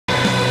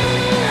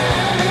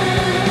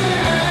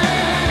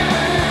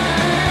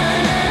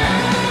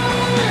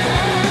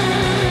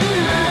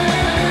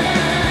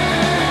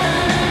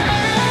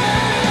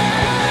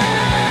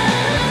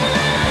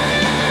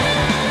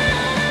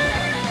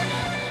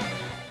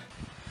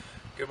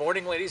Good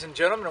morning, ladies and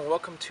gentlemen, and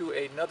welcome to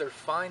another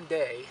fine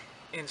day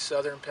in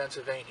southern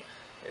Pennsylvania.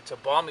 It's a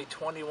balmy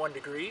 21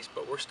 degrees,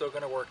 but we're still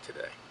going to work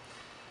today.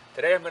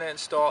 Today I'm going to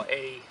install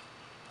a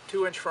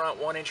 2-inch front,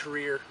 1-inch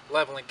rear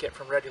leveling kit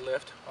from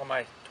ReadyLIFT on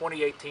my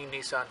 2018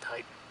 Nissan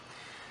Titan.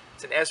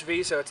 It's an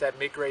SV, so it's that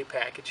mid-grade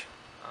package.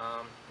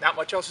 Not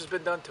much else has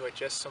been done to it,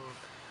 just a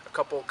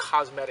couple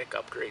cosmetic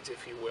upgrades,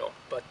 if you will.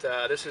 But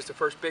this is the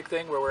first big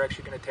thing where we're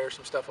actually going to tear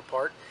some stuff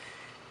apart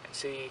and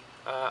see,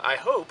 I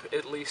hope,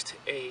 at least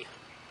a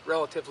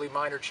relatively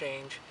minor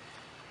change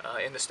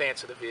in the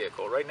stance of the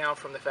vehicle. Right now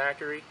from the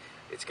factory,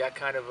 it's got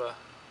kind of a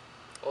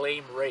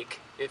lame rake,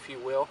 if you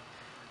will.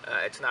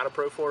 It's not a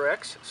Pro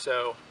 4X,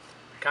 so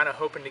I'm kind of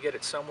hoping to get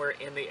it somewhere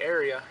in the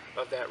area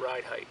of that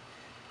ride height.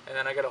 And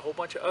then I got a whole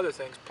bunch of other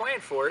things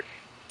planned for it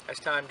as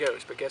time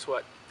goes. But guess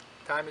what?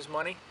 Time is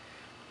money.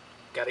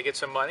 Got to get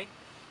some money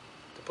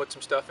to put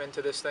some stuff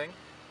into this thing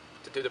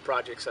to do the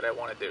projects that I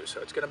want to do.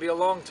 So it's going to be a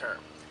long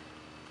term.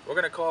 We're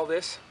going to call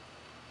this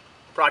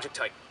Project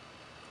Titan.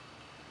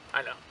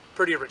 I know,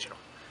 pretty original.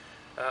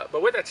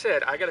 But with that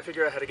said, I got to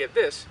figure out how to get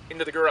this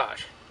into the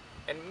garage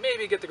and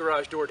maybe get the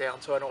garage door down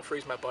so I don't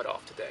freeze my butt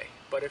off today.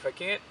 But if I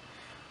can't,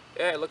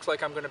 yeah, it looks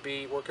like I'm going to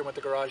be working with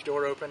the garage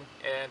door open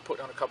and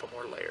putting on a couple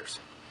more layers.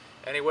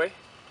 Anyway,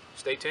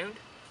 stay tuned.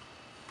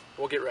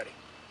 We'll get ready.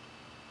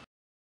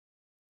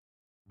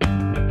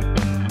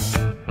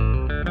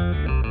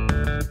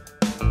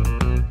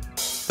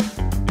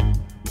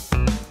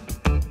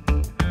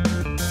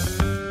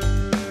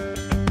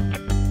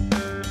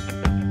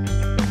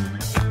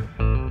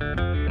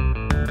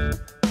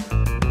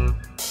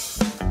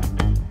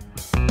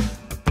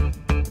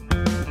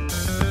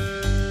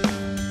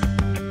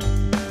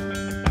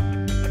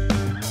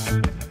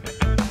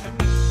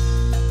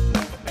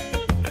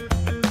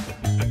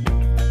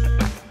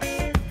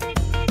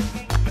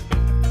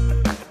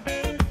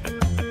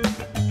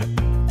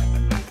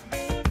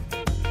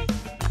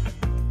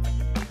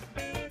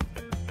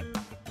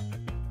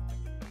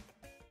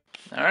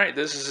 Alright,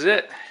 this is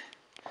it.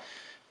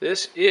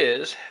 This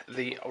is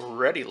the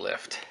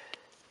ReadyLIFT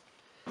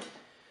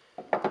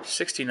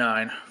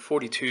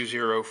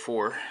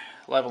 694204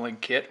 leveling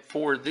kit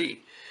for the, I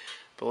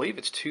believe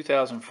it's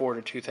 2004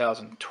 to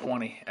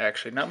 2020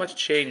 actually. Not much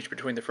changed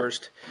between the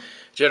first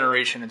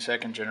generation and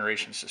second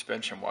generation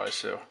suspension wise,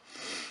 so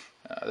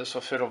this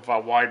will fit a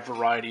wide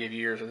variety of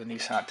years of the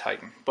Nissan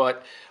Titan.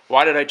 But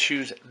why did I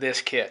choose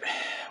this kit?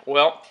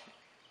 Well,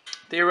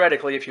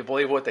 theoretically, if you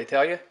believe what they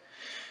tell you,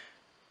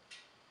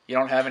 you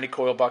don't have any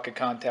coil bucket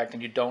contact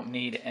and you don't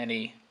need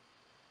any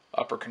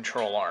upper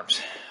control arms.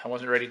 I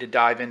wasn't ready to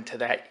dive into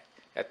that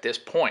at this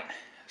point.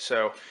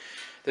 So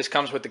this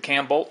comes with the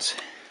cam bolts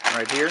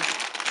right here,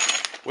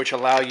 which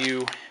allow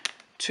you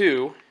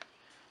to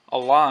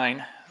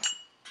align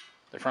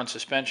the front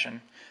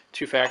suspension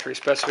to factory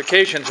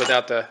specifications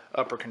without the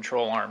upper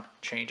control arm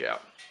change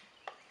out.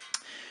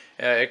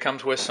 It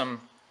comes with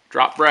some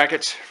drop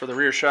brackets for the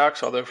rear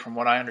shocks, although from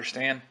what I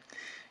understand,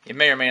 you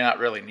may or may not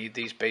really need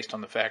these based on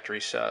the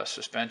factory's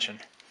suspension.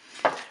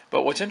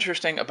 But what's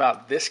interesting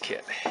about this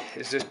kit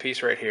is this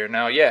piece right here.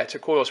 Now, yeah, it's a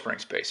coil spring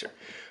spacer,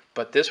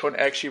 but this one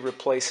actually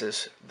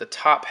replaces the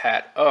top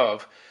hat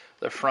of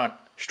the front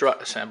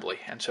strut assembly.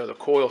 And so the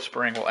coil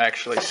spring will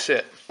actually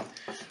sit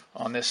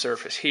on this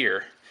surface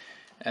here,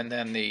 and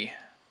then the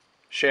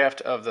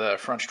shaft of the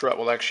front strut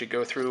will actually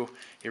go through.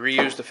 You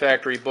reuse the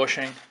factory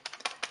bushing,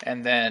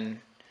 and then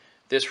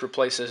this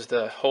replaces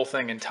the whole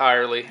thing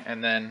entirely,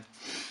 and then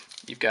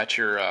you've got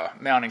your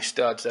mounting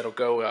studs that'll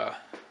go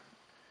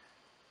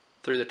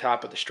through the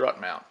top of the strut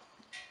mount.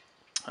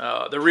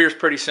 The rear is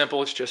pretty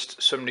simple. It's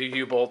just some new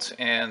U-bolts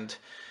and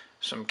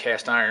some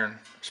cast iron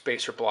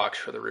spacer blocks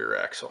for the rear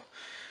axle.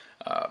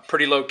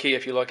 Pretty low key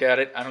if you look at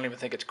it. I don't even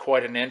think it's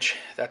quite an inch.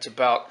 That's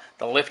about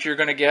the lift you're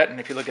going to get. And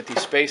if you look at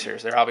these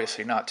spacers, they're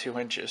obviously not 2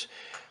 inches.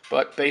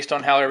 But based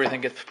on how everything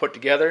gets put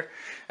together,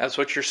 that's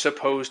what you're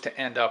supposed to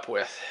end up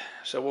with.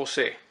 So we'll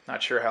see.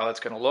 Not sure how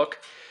that's going to look.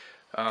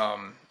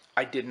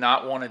 I did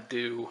not want to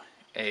do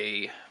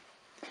a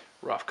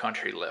rough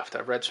country lift.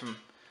 I've read some,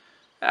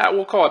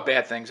 we'll call it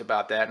bad things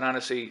about that. And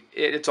honestly,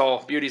 it's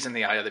all beauty's in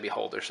the eye of the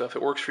beholder. So if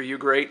it works for you,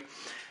 great.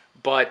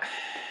 But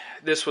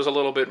this was a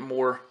little bit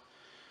more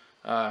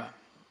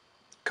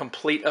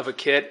complete of a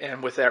kit.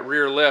 And with that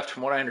rear lift,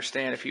 from what I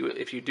understand,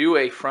 if you do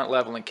a front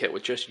leveling kit,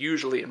 which just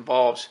usually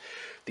involves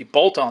the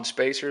bolt-on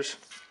spacers,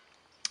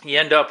 you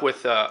end up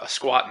with a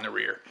squat in the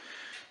rear.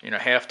 You know,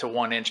 1/2 to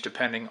 1 inch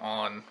depending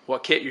on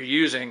what kit you're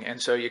using,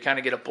 and so you kind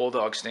of get a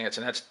bulldog stance,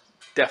 and that's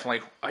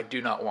definitely, I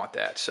do not want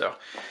that. So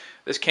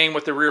this came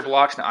with the rear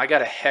blocks. Now I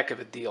got a heck of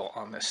a deal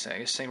on this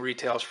thing. This thing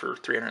retails for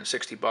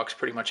 360 bucks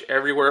pretty much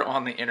everywhere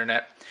on the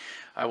internet.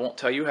 I won't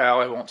tell you how,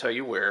 I won't tell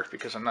you where,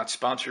 because I'm not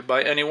sponsored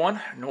by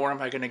anyone, nor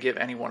am I going to give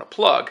anyone a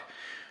plug.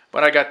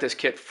 But I got this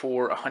kit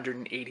for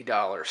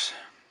 $180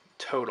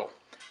 total.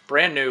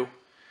 Brand new,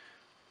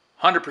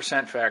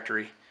 100%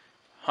 factory,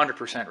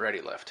 100%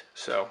 ReadyLIFT.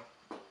 So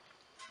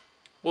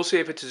we'll see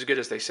if it's as good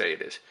as they say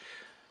it is.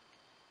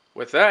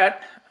 With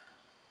that,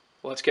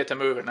 let's get to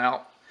moving.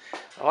 Now,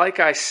 like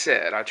I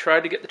said, I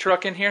tried to get the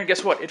truck in here, and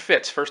guess what? It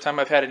fits. First time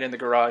I've had it in the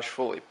garage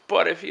fully.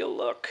 But if you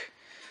look,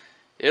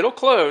 it'll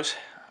close.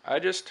 I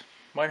just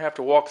might have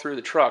to walk through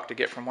the truck to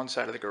get from one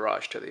side of the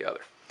garage to the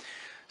other.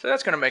 So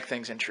that's going to make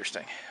things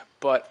interesting.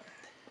 But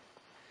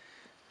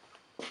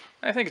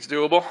I think it's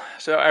doable.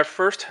 So our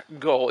first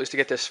goal is to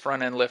get this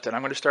front end lifted.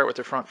 I'm going to start with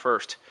the front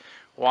first.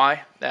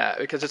 Why?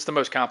 Because it's the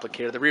most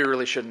complicated. The rear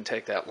really shouldn't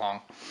take that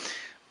long.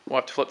 We'll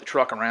have to flip the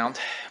truck around,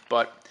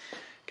 but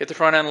get the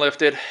front end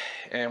lifted,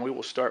 and we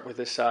will start with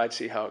this side,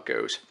 see how it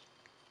goes.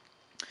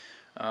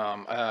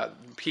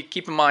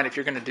 Keep in mind, if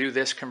you're going to do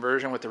this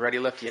conversion with the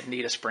ReadyLIFT, you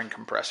need a spring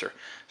compressor.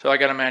 So I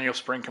got a manual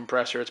spring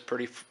compressor. It's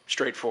pretty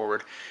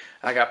straightforward.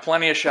 I got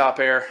plenty of shop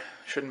air.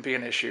 Shouldn't be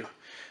an issue.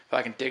 If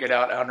I can dig it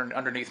out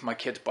underneath my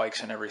kids'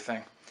 bikes and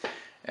everything.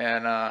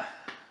 And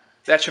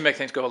that should make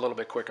things go a little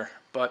bit quicker.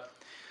 But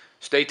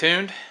stay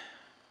tuned.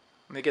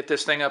 Let me get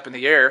this thing up in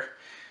the air.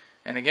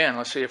 And again,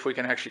 let's see if we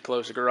can actually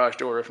close the garage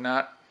door. If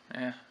not,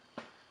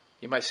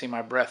 you might see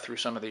my breath through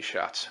some of these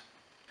shots.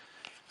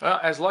 Well,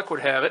 as luck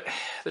would have it,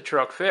 the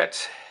truck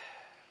fits.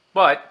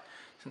 But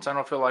since I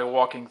don't feel like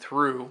walking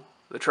through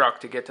the truck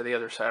to get to the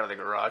other side of the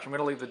garage, I'm going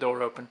to leave the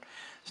door open.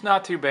 It's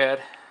not too bad.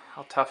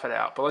 I'll tough it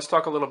out. But let's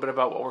talk a little bit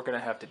about what we're going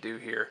to have to do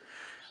here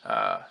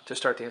to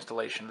start the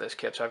installation of this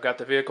kit. So I've got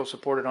the vehicle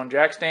supported on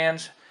jack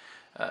stands.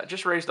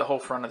 Just raise the whole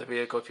front of the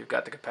vehicle if you've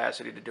got the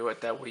capacity to do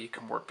it. That way you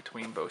can work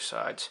between both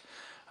sides.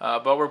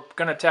 But we're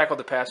going to tackle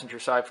the passenger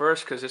side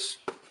first because it's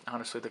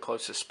honestly the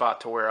closest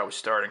spot to where I was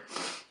starting.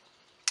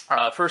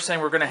 First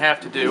thing we're going to have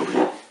to do is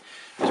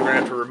we're going to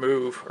have to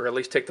remove, or at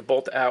least take the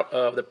bolt out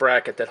of the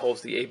bracket that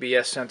holds the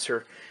ABS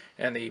sensor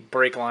and the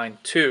brake line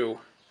to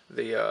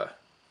the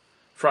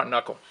front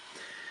knuckle.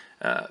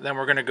 Then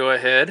we're going to go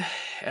ahead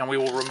and we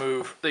will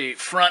remove the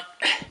front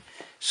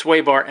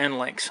sway bar end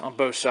links on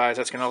both sides.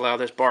 That's going to allow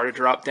this bar to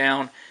drop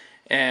down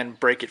and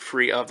break it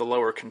free of the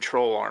lower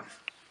control arm.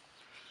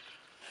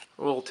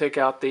 We'll take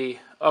out the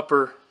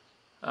upper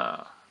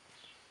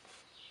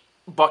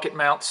bucket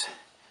mounts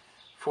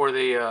for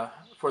the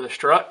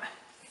strut.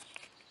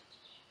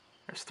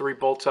 There's 3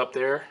 bolts up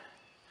there,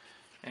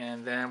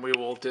 and then we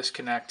will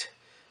disconnect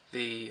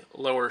the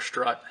lower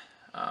strut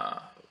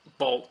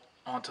bolt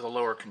onto the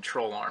lower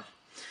control arm.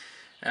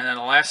 And then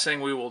the last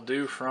thing we will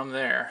do from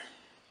there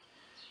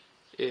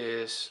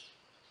is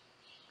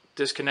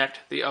disconnect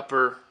the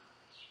upper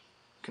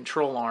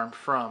control arm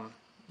from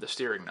the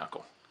steering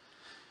knuckle.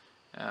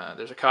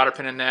 There's a cotter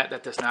pin in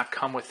that does not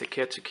come with the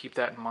kit, so keep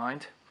that in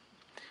mind.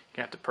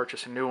 You have to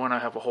purchase a new one. I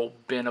have a whole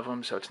bin of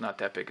them, so it's not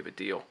that big of a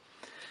deal.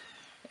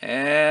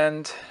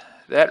 And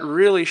that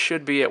really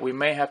should be it. We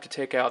may have to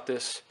take out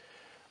this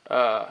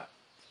tie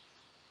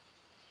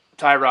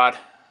rod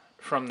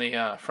from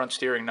the front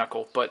steering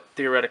knuckle, but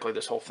theoretically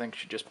this whole thing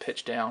should just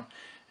pitch down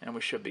and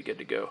we should be good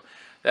to go.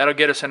 That'll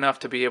get us enough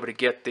to be able to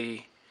get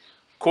the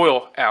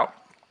coil out.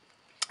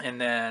 And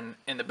then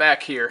in the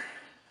back here,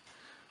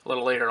 a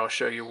little later, I'll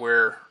show you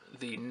where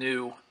the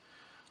new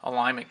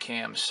alignment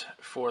cams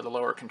for the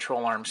lower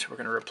control arms, we're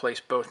going to replace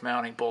both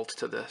mounting bolts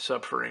to the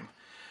subframe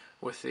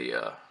with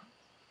the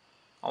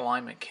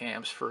alignment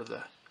cams for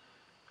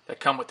that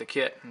come with the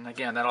kit. And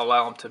again, that'll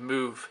allow them to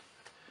move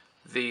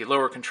the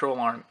lower control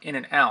arm in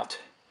and out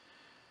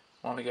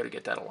when we go to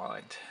get that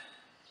aligned.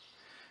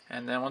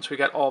 And then once we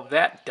got all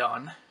that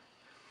done,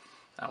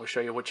 I will show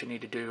you what you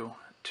need to do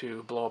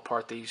to blow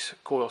apart these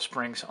coil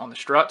springs on the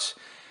struts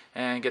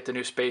and get the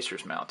new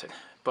spacers mounted.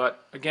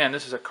 But again,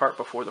 this is a cart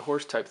before the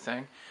horse type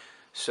thing,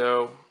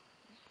 so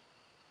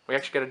we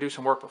actually got to do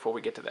some work before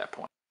we get to that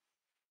point.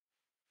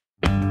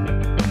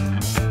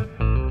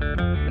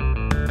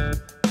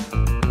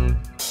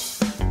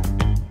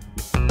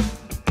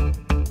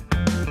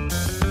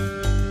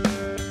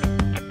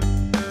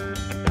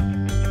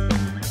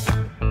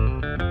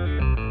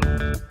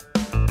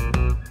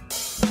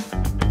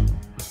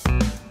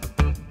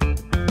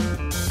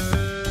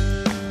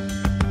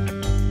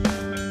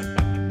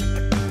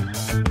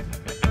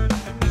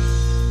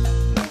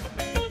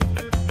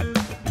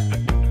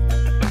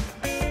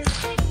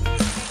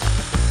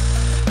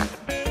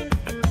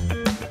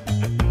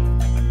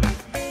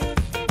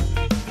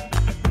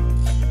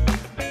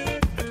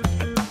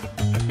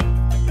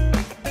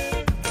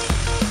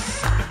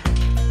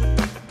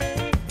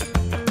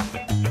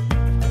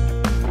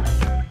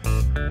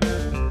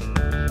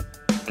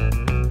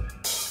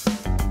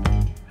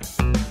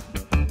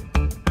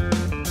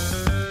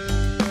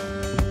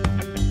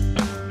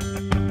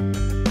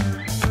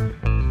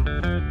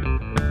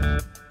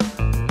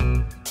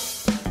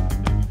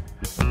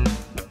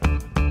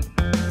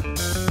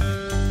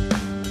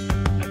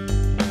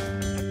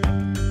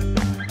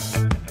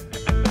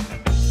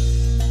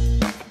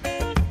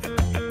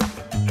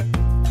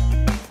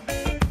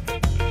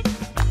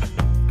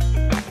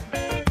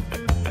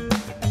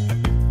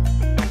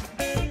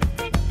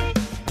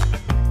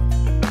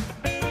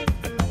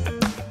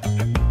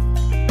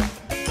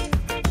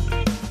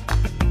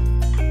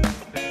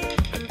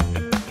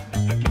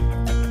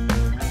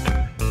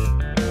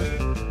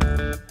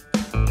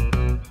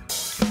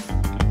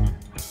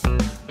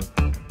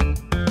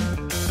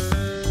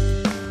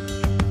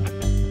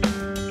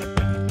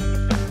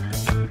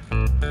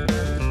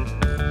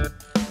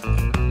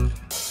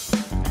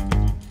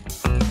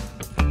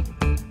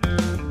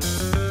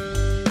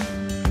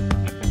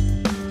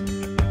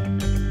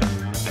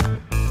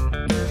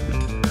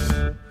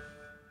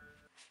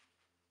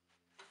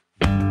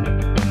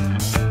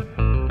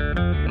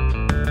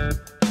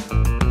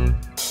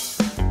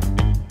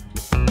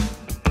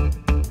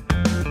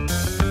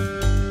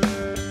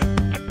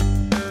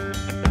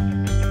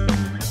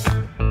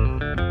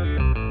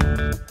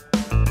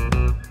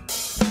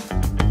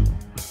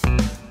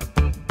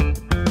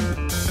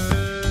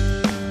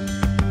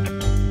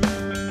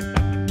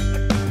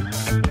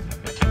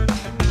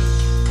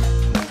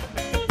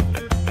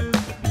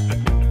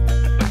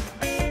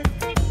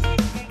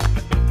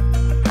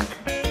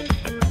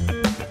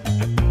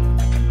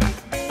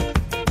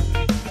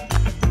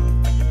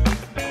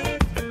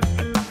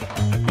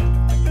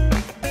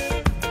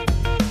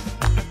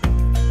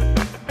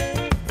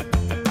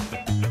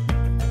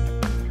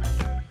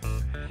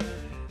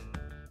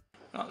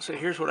 So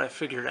here's what I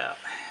figured out.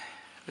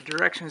 The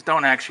directions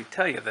don't actually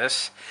tell you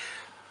this,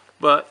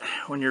 but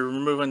when you're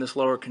removing this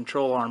lower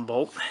control arm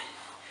bolt,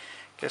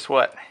 guess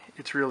what?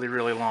 It's really,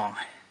 really long.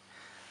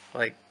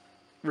 Like,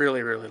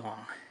 really, really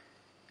long.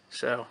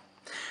 So,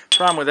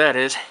 problem with that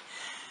is,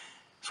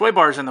 sway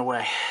bar's in the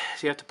way.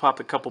 So you have to pop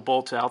a couple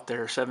bolts out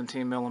there,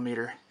 17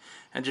 millimeter,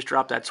 and just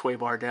drop that sway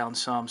bar down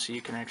some so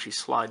you can actually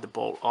slide the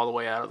bolt all the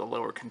way out of the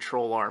lower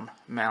control arm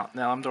mount.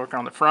 Now I'm working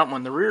on the front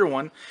one. The rear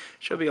one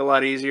should be a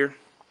lot easier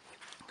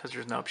because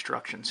there's no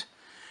obstructions.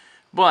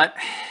 But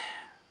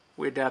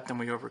we adapt and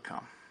we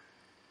overcome.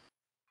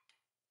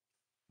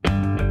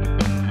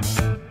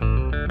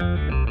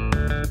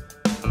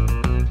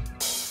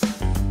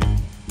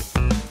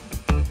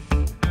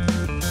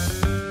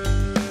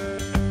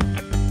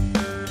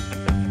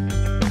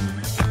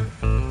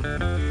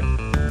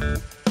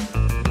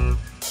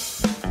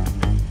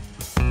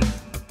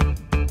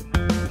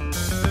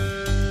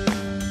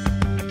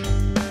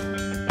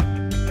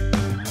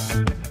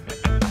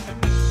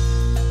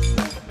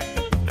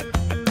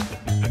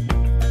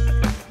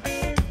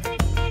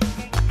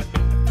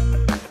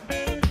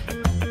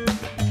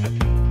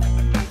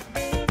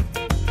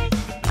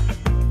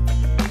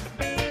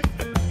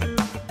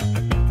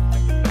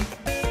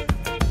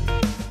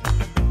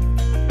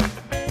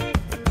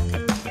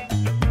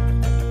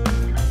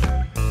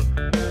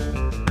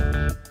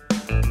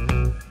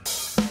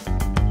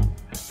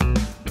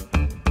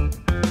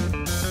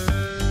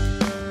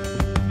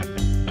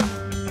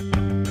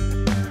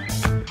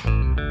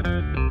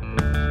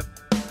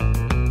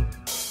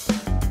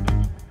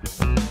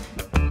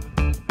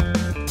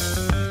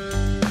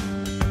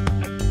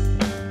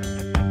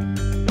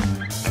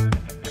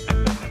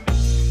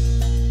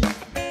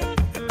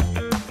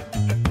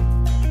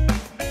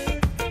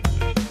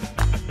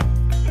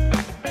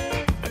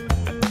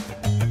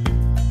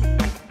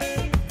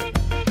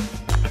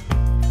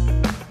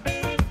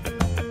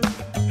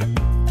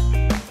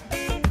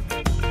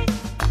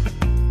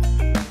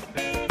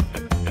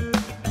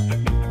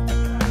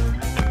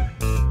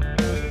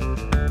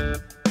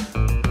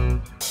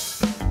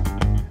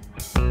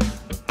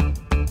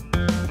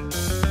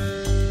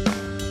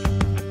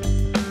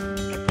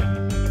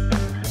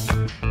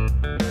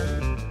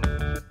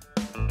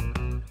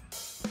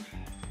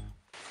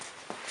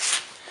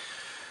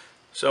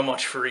 So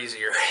much for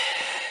easier.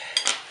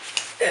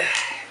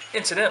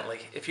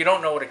 Incidentally, if you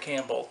don't know what a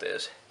cam bolt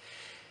is,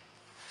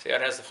 see how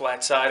it has the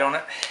flat side on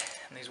it?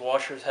 And these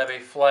washers have a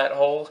flat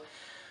hole,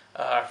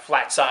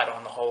 flat side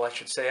on the hole, I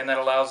should say, and that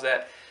allows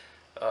that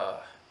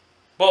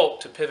bolt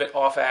to pivot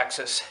off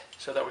axis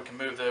so that we can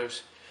move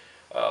those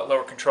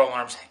lower control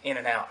arms in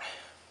and out.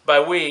 By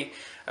we,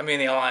 I mean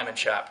the alignment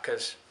shop,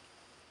 because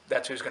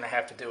that's who's going to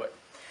have to do it.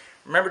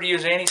 Remember to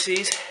use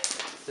anti-seize.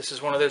 This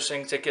is one of those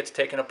things that gets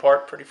taken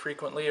apart pretty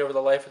frequently over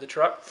the life of the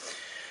truck.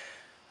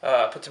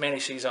 Put some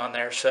anti-seize on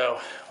there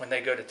so when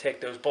they go to take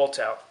those bolts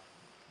out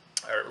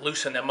or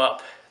loosen them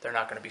up, they're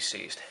not going to be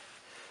seized.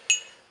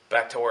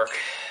 Back to work.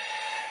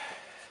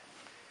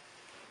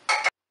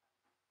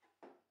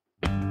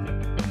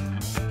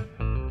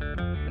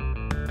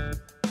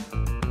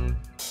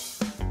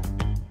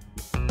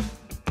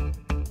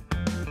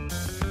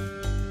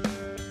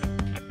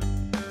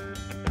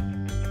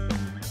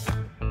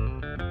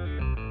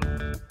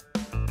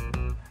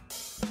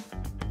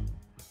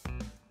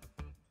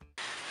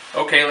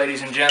 Okay,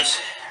 ladies and gents,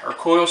 our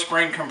coil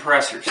spring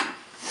compressors.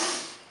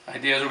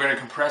 Idea is we're going to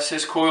compress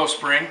this coil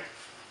spring.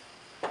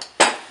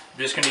 I'm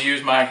just going to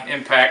use my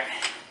impact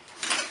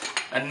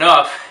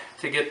enough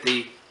to get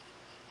the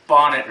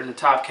bonnet or the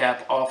top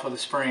cap off of the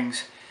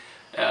springs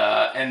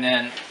and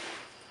then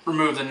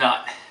remove the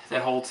nut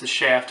that holds the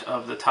shaft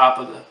of the top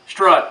of the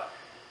strut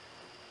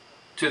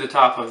to the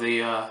top of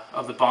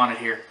the bonnet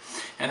here.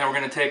 And then we're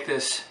going to take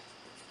this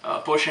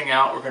bushing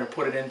out, we're going to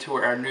put it into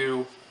our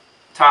new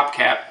top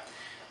cap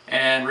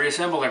and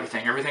reassemble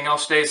everything. Everything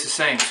else stays the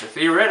same. So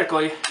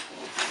theoretically,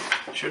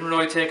 it shouldn't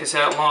really take us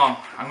that long.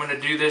 I'm going to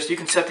do this. You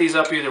can set these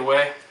up either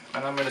way,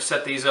 and I'm going to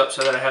set these up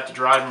so that I have to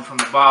drive them from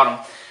the bottom.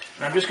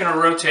 And I'm just going to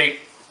rotate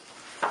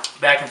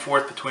back and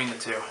forth between the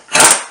two.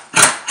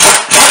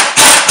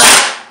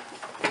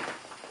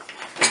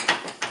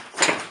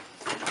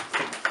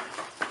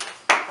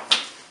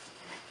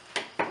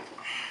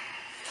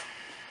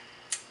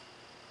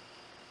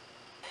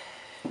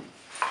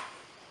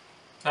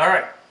 All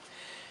right.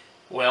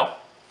 Well,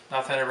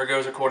 nothing ever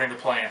goes according to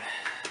plan.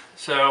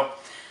 So,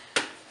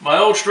 my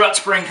old strut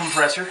spring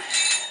compressor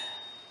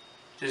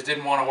just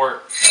didn't want to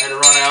work. I had to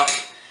run out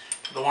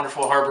to the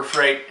wonderful Harbor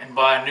Freight and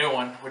buy a new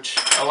one, which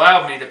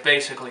allowed me to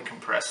basically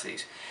compress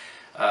these.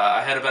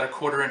 I had about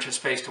 1/4 inch of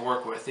space to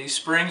work with. These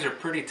springs are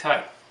pretty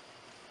tight,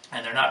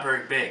 and they're not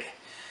very big.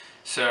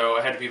 So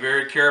I had to be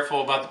very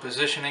careful about the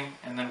positioning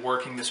and then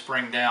working the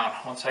spring down.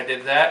 Once I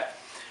did that,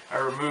 I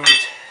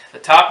removed the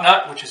top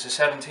nut, which is a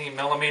 17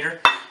 millimeter.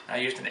 I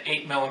used an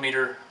 8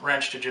 millimeter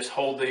wrench to just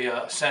hold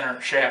the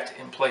center shaft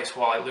in place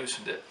while I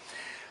loosened it.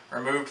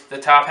 Removed the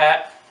top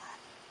hat.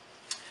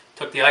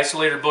 Took the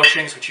isolator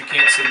bushings, which you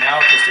can't see now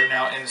because they're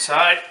now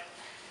inside.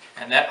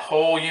 And that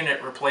whole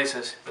unit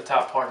replaces the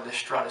top part of this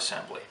strut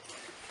assembly.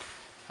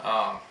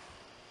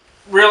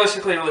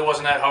 Realistically, it really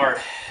wasn't that hard.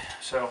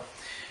 So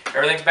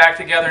everything's back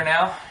together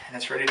now, and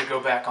it's ready to go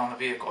back on the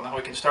vehicle. Now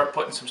we can start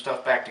putting some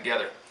stuff back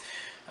together.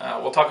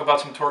 We'll talk about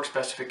some torque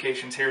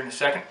specifications here in a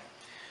second.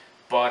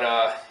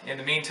 But in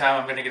the meantime,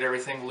 I'm going to get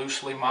everything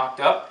loosely mocked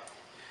up,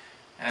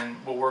 and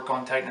we'll work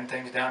on tightening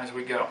things down as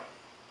we go.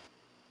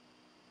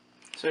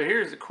 So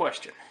here's the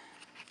question.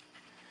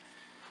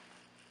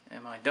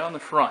 Am I done the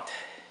front?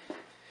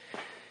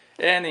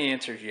 And the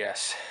answer is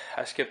yes.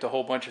 I skipped a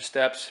whole bunch of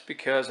steps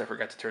because I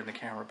forgot to turn the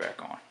camera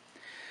back on.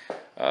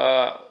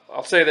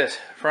 I'll say this,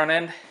 front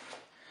end,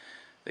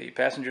 the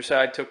passenger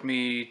side took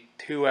me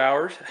 2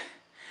 hours.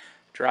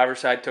 Driver's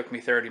side took me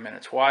 30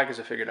 minutes. Why? Because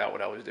I figured out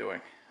what I was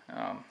doing.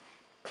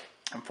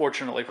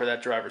 Unfortunately for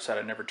that driver's side,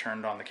 I never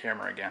turned on the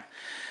camera again.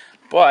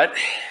 But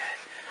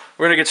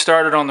we're going to get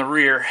started on the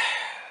rear.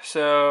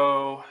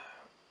 So,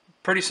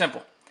 pretty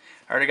simple.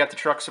 I already got the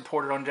truck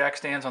supported on jack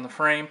stands on the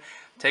frame,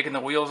 taken the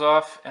wheels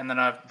off, and then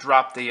I've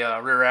dropped the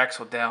rear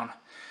axle down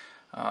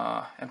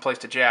and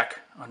placed a jack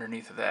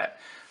underneath of that.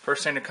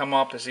 First thing to come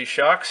up is these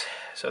shocks.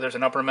 So there's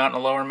an upper mount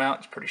and a lower mount.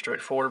 It's pretty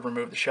straightforward.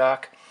 Remove the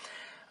shock.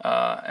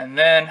 And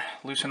then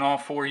loosen all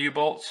 4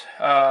 U-bolts,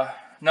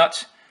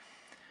 nuts,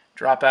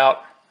 drop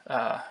out,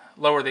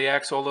 lower the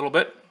axle a little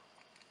bit,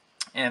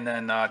 and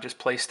then just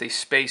place the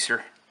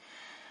spacer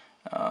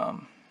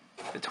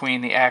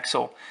between the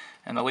axle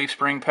and the leaf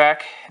spring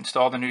pack.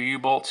 Install the new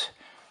U-bolts,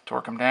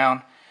 torque them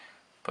down,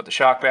 put the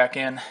shock back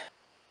in.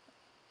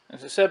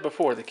 As I said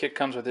before, the kit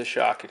comes with this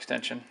shock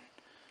extension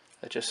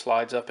that just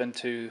slides up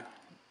into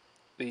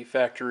the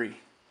factory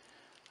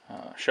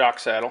shock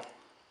saddle.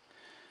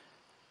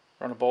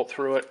 Run a bolt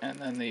through it, and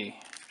then the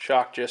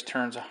shock just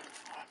turns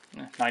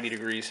 90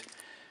 degrees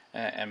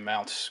and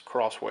mounts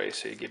crossways,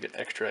 so you give it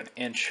an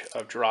inch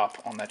of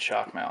drop on that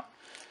shock mount.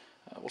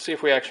 We'll see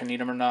if we actually need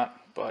them or not,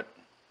 but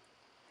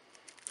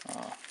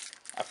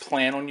I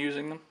plan on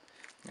using them.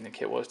 I mean, the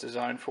kit was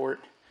designed for it,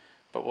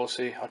 but we'll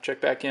see. I'll check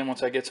back in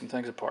once I get some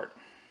things apart.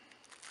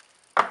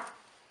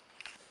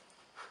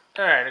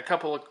 Alright, a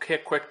couple of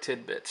quick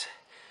tidbits.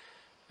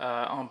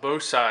 On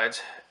both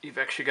sides, you've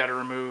actually got to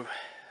remove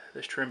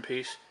this trim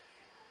piece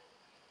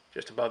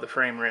just above the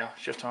frame rail.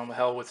 It's just on the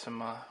held with some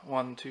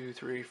 1, 2,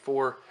 3,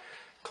 4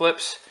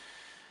 clips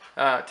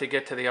to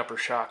get to the upper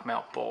shock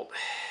mount bolt.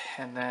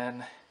 And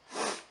then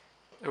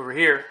over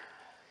here,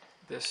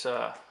 this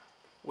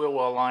wheel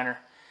well liner,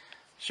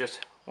 it's just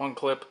 1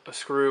 clip, a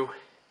screw.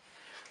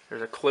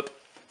 There's a clip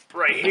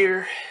right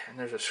here, and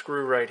there's a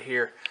screw right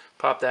here.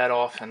 Pop that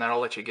off, and that'll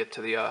let you get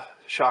to the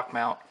shock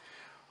mount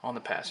on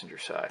the passenger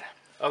side.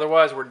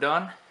 Otherwise, we're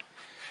done.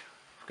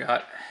 We've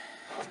got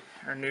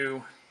our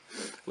new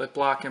lip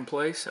block in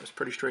place. That was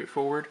pretty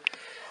straightforward.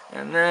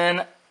 And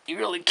then you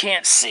really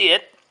can't see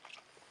it,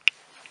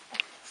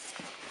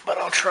 but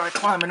I'll try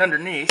climbing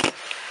underneath.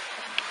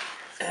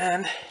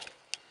 And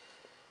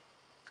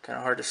it's kind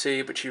of hard to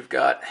see, but you've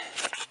got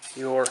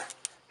your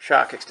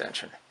shock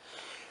extension.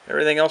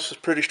 Everything else is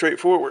pretty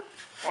straightforward.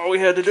 All we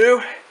had to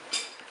do,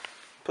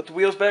 put the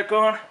wheels back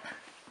on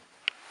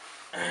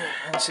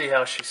and see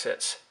how she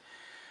sits.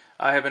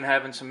 I have been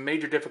having some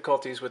major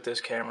difficulties with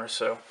this camera,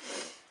 so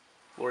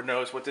Lord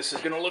knows what this is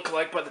going to look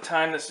like by the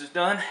time this is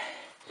done.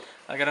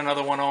 I got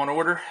another one on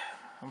order.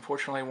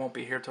 Unfortunately, it won't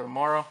be here till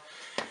tomorrow.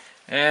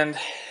 And,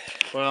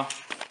 well,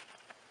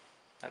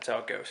 that's how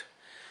it goes.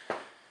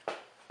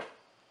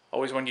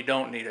 Always when you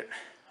don't need it.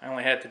 I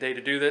only had today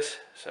to do this,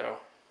 so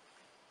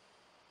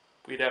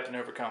we adapt and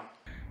overcome.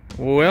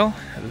 Well,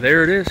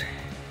 there it is.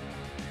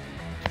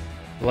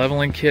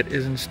 Leveling kit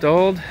is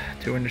installed.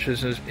 2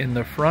 inches in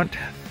the front,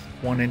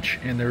 1 inch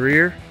in the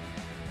rear.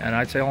 And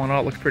I'd say all in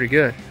all, it looks pretty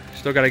good.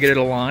 Still got to get it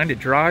aligned. It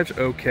drives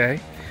okay.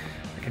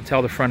 I can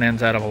tell the front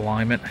end's out of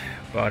alignment,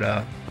 but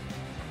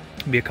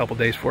it'll be a couple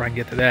days before I can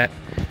get to that.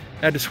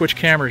 I had to switch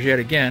cameras yet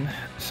again,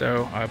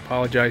 so I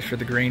apologize for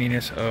the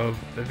graininess of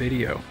the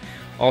video.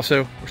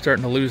 Also, we're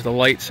starting to lose the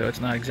light, so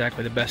it's not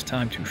exactly the best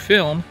time to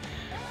film,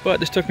 but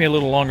this took me a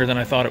little longer than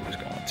I thought it was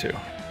going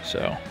to.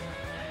 So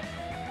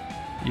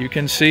you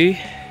can see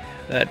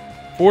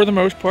that for the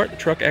most part, the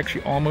truck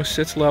actually almost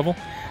sits level,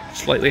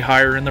 slightly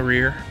higher in the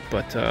rear,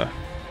 but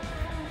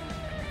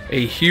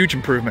a huge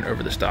improvement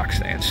over the stock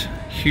stance.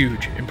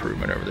 Huge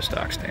improvement over the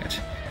stock stance.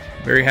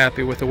 Very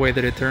happy with the way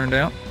that it turned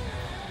out.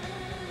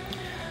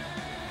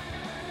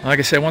 Like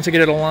I said, once I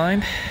get it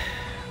aligned,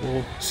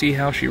 we'll see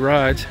how she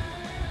rides,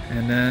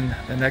 and then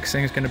the next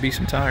thing is going to be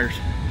some tires.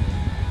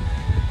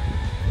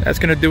 That's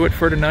going to do it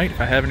for tonight.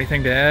 If I have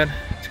anything to add,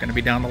 it's going to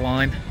be down the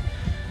line.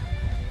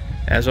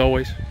 As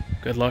always,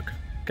 good luck,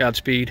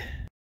 Godspeed.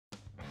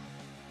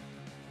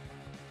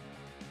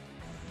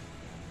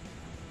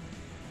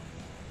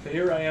 So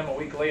here I am a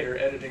week later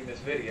editing this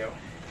video,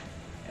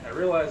 and I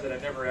realized that I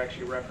never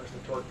actually referenced the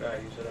torque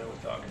values that I was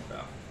talking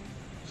about.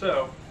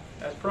 So,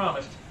 as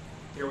promised,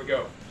 here we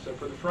go. So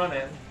for the front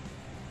end,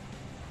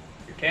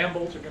 your cam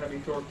bolts are going to be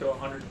torqued to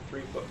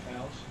 103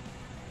 foot-pounds.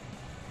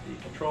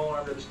 The control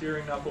arm to the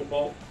steering knuckle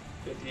bolt,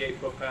 58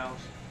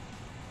 foot-pounds.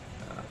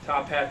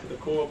 Top hat to the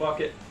coil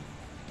bucket,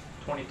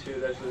 22.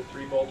 Those are the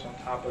 3 bolts on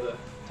top of the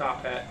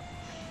top hat.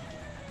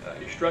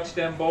 Your strut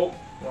stem bolt,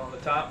 one on the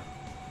top,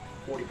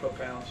 40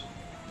 foot-pounds.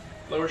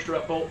 Lower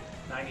strut bolt,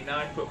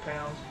 99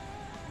 foot-pounds.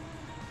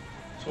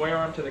 Sway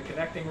arm to the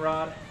connecting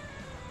rod,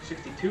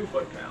 62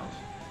 foot-pounds.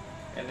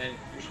 And then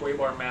your sway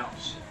bar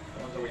mounts,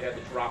 the ones that we had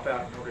to drop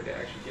out in order to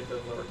actually get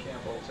those lower cam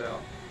bolts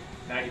out,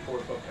 94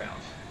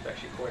 foot-pounds. It's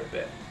actually quite a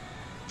bit.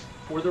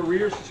 For the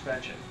rear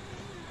suspension,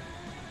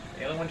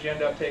 the only ones you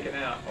end up taking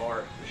out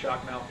are the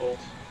shock mount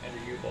bolts and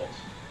your U-bolts.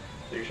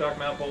 So your shock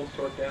mount bolts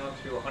torque down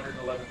to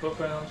 111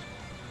 foot-pounds,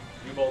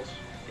 U-bolts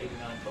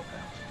 89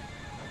 foot-pounds.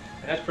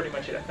 And that's pretty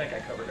much it. I think I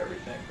covered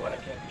everything, but I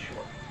can't be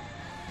sure.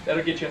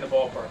 That'll get you in the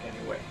ballpark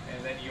anyway.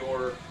 And then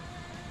your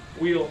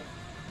wheel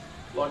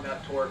lug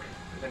nut torque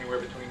is anywhere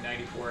between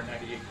 94 and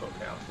 98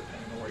 foot-pounds,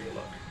 depending on where you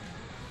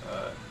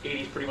look.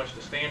 80 is pretty much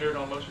the standard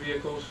on most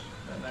vehicles.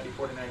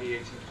 94 to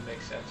 98 seems to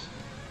make sense.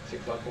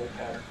 6-lug bolt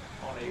pattern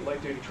on a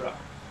light-duty truck.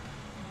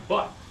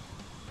 But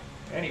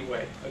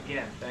anyway,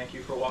 again, thank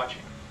you for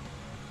watching.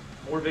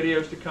 More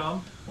videos to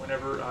come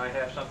whenever I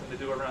have something to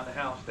do around the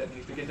house that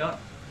needs to get done.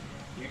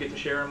 You get to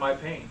share in my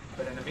pain.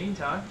 But in the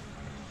meantime,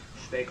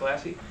 stay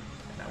classy,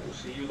 and I will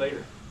see you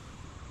later.